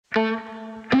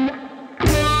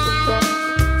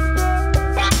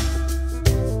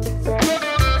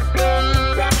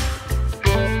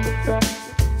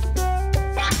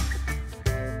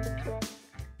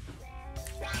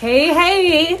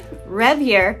Deb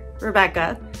here,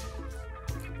 Rebecca,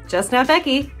 just not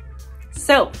Becky.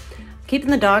 So, I'm keeping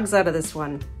the dogs out of this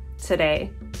one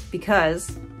today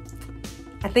because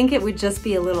I think it would just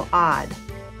be a little odd.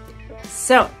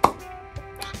 So,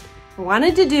 I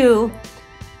wanted to do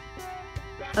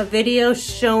a video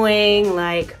showing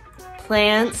like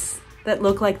plants that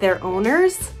look like their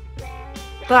owners,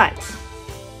 but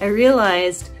I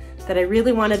realized that I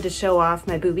really wanted to show off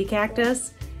my booby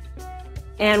cactus.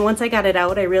 And once I got it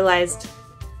out, I realized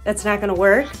that's not gonna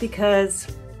work because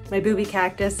my booby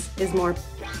cactus is more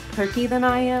perky than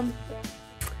I am.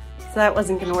 So that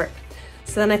wasn't gonna work.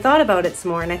 So then I thought about it some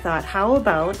more and I thought, how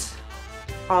about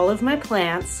all of my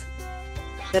plants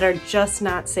that are just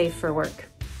not safe for work?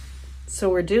 So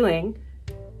we're doing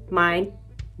my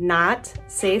not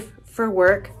safe for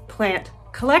work plant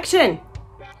collection.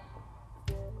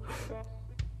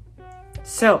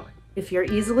 So if you're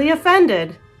easily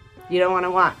offended, you don't want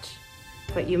to watch,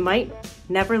 but you might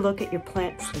never look at your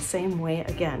plants the same way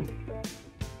again.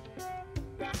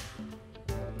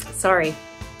 Sorry,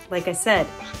 like I said,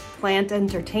 plant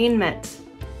entertainment.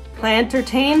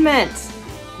 Plantertainment,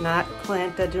 not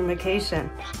plant education.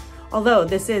 Although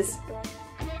this is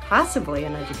possibly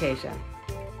an education.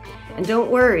 And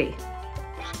don't worry,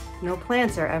 no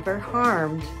plants are ever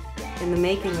harmed in the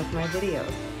making of my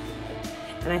videos.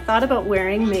 And I thought about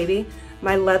wearing maybe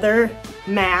my leather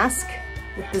mask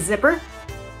with the zipper,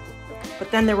 but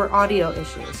then there were audio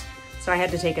issues, so I had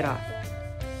to take it off.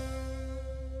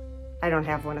 I don't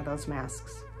have one of those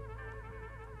masks.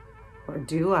 Or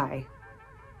do I?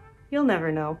 You'll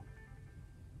never know.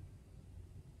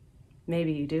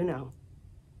 Maybe you do know.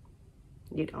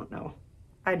 You don't know.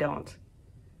 I don't.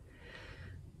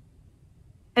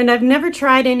 And I've never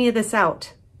tried any of this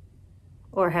out.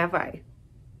 Or have I?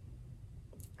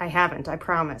 I haven't, I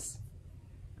promise.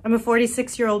 I'm a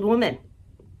 46-year-old woman.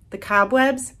 The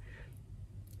cobwebs,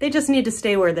 they just need to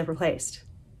stay where they're placed.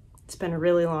 It's been a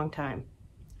really long time.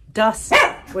 Dust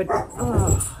would,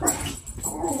 oh.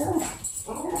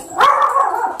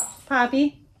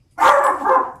 Poppy?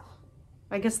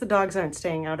 I guess the dogs aren't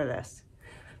staying out of this.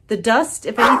 The dust,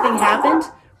 if anything happened,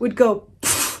 would go,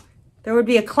 pfft. There would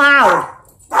be a cloud.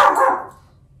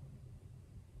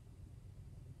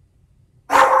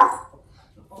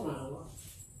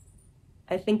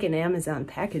 I think an Amazon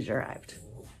package arrived.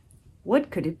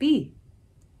 What could it be?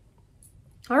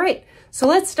 All right, so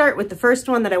let's start with the first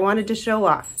one that I wanted to show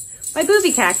off. My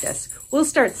booby cactus. We'll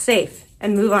start safe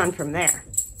and move on from there.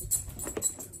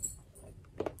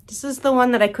 This is the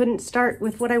one that I couldn't start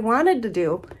with what I wanted to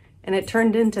do, and it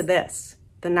turned into this,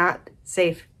 the Not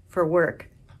Safe for Work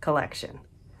collection.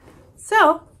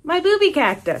 So, my booby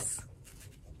cactus.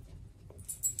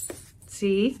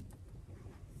 See?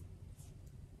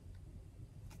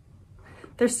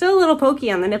 They're still a little pokey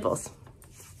on the nipples.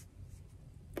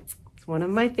 It's one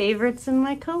of my favorites in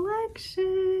my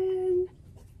collection.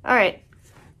 All right,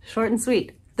 short and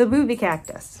sweet, the booby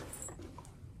cactus.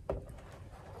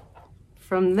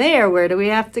 From there, where do we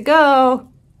have to go?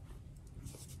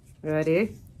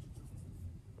 Ready?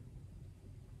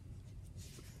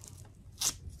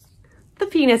 The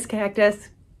penis cactus.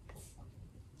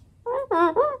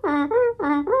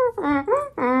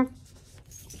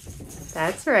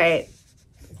 That's right.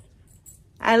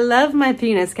 I love my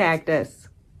penis cactus.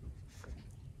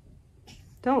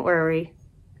 Don't worry,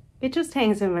 it just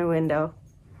hangs in my window.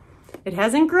 It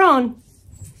hasn't grown.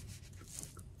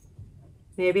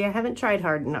 Maybe I haven't tried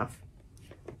hard enough.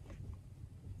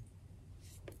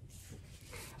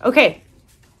 Okay,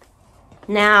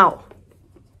 now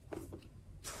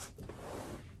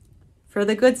for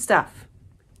the good stuff.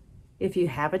 If you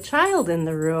have a child in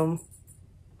the room,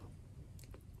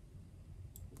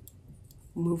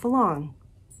 move along.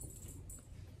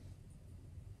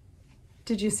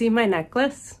 Did you see my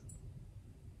necklace?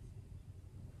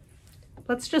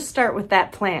 Let's just start with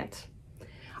that plant.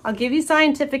 I'll give you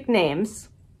scientific names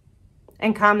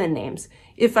and common names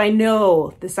if I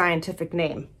know the scientific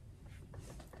name.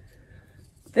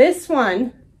 This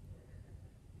one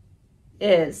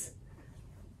is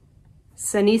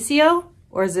Senecio,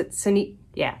 or is it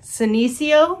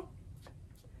Senecio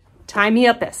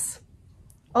Timeopus,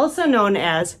 also known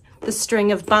as the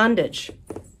string of bondage.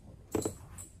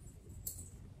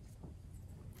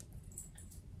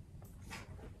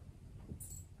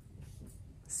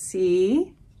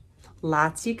 See,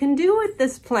 lots you can do with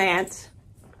this plant.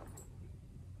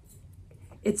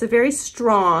 It's a very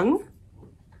strong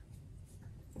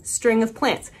string of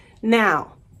plants.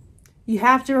 Now, you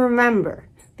have to remember,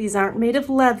 these aren't made of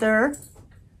leather,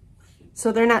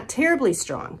 so they're not terribly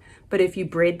strong. But if you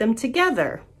braid them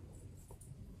together,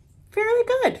 fairly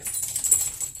good.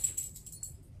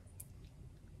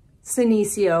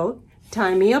 Senecio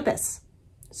Timeopus,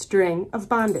 string of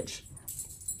bondage.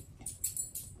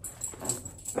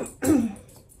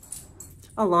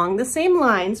 Along the same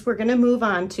lines, we're going to move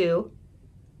on to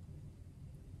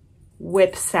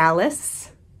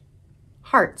Whipsalis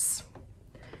hearts,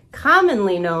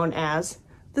 commonly known as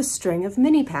the string of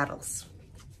mini paddles.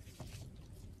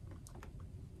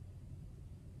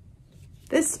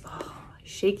 This, oh,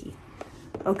 shaky.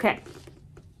 Okay,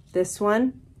 this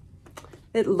one,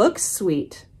 it looks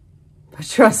sweet, but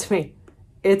trust me,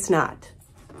 it's not.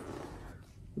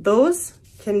 Those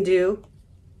can do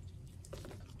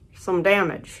some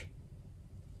damage.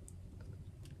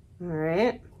 All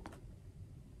right.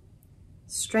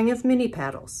 String of mini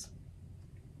paddles.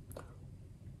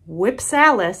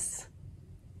 Whipsalis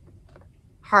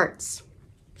hearts.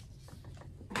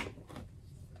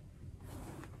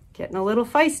 Getting a little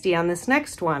feisty on this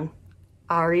next one.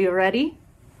 Are you ready?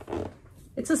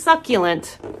 It's a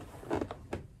succulent.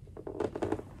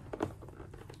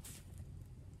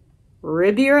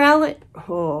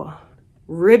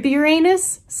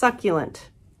 Riburanus succulent.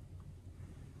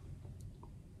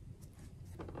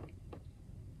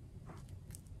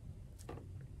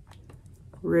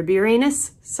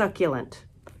 Riburanus succulent.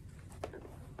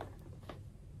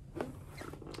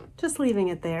 Just leaving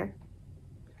it there.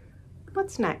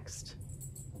 What's next?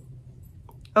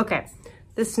 Okay,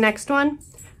 this next one,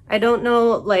 I don't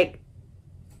know like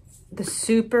the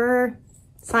super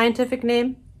scientific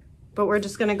name, but we're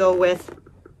just gonna go with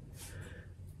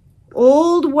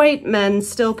old white men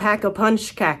still pack a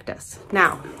punch cactus.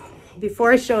 Now,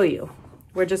 before I show you,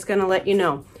 we're just gonna let you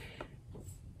know,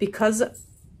 because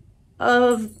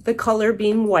of the color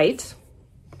being white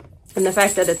and the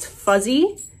fact that it's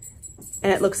fuzzy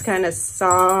and it looks kind of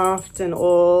soft and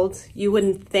old, you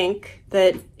wouldn't think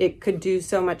that it could do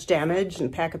so much damage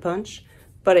and pack a punch,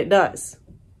 but it does.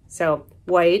 So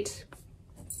white,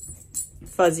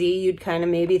 fuzzy, you'd kind of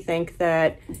maybe think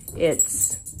that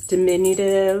it's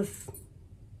diminutive,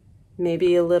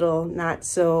 maybe a little not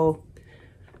so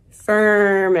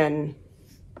firm and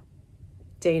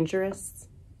dangerous.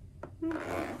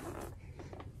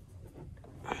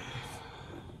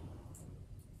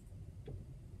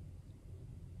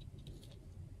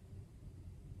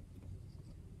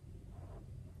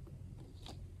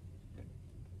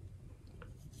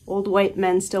 Old white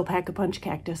men still pack a punch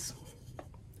cactus.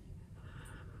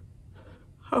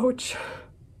 Ouch.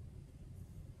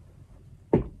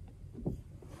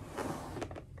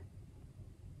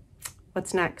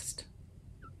 What's next?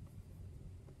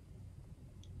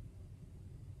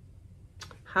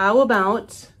 How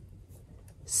about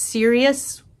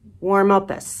Cereus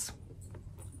warmopus,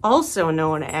 also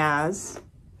known as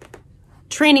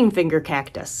training finger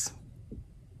cactus.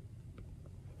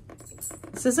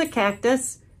 This is a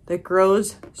cactus that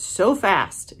grows so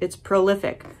fast, it's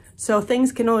prolific, so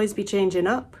things can always be changing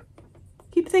up.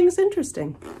 Keep things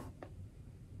interesting.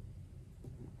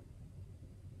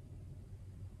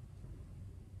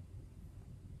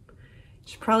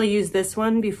 Should probably use this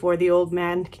one before the old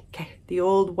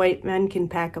white men can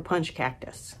pack a punch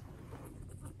cactus.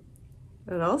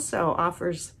 It also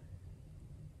offers,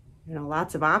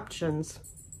 lots of options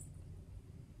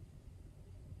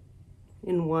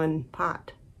in one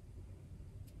pot.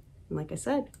 And like I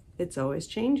said, it's always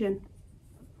changing.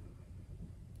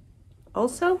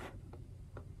 Also,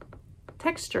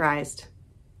 texturized.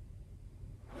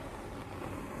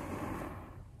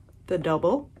 The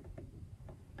double.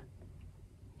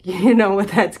 You know what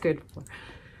that's good for.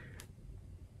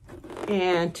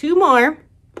 And two more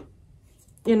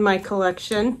in my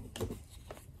collection.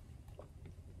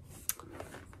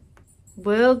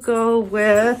 We'll go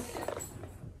with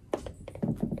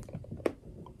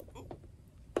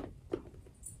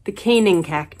the caning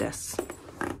cactus.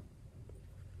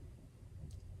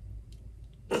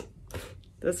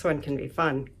 This one can be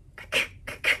fun.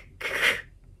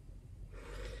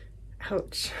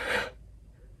 Ouch.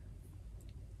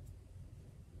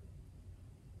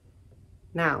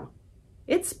 Now,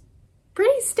 it's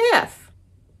pretty stiff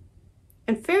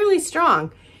and fairly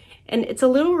strong, and it's a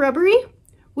little rubbery,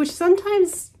 which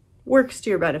sometimes works to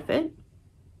your benefit.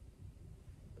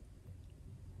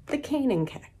 The caning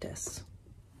cactus.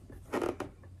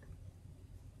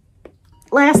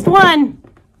 Last one.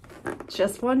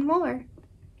 Just one more.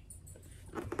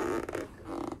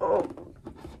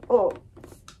 Oh.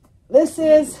 This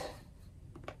is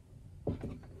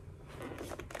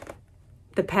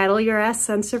the paddle your ass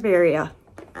Sansevieria.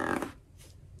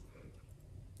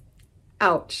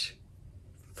 Ouch.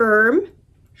 Firm,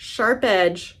 sharp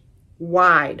edge,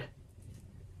 wide.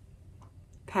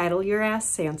 Paddle your ass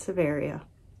Sansevieria.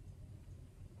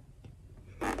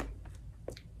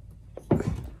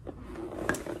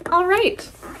 All right.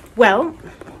 Well,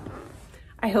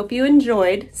 I hope you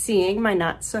enjoyed seeing my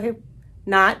not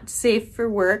safe for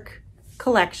work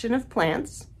collection of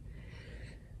plants.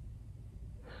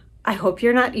 I hope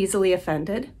you're not easily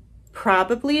offended.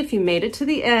 Probably if you made it to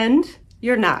the end,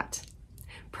 you're not.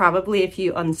 Probably if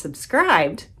you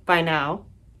unsubscribed by now,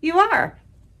 you are.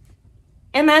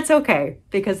 And that's okay,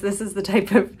 because this is the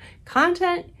type of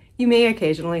content you may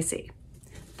occasionally see.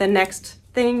 The next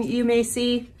thing you may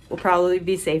see will probably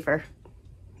be safer.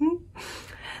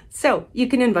 So you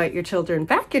can invite your children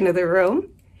back into the room,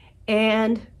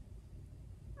 and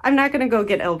I'm not gonna go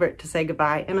get Albert to say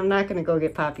goodbye, and I'm not gonna go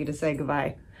get Poppy to say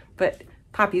goodbye, but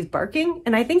Poppy's barking,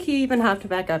 and I think he even hopped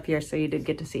back up here, so you did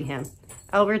get to see him.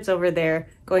 Albert's over there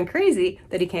going crazy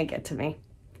that he can't get to me.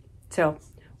 So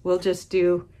we'll just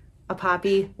do a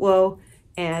Poppy, whoa,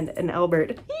 and an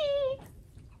Albert.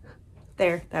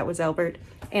 There, that was Albert.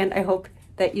 And I hope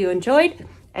that you enjoyed,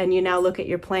 and you now look at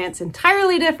your plants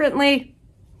entirely differently,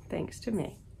 thanks to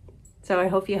me. So I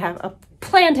hope you have a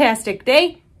plantastic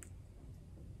day,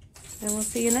 and we'll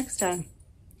see you next time.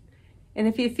 And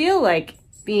if you feel like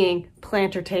being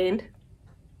plantertained,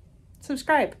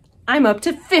 subscribe. I'm up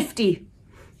to 50.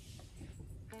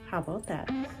 How about that?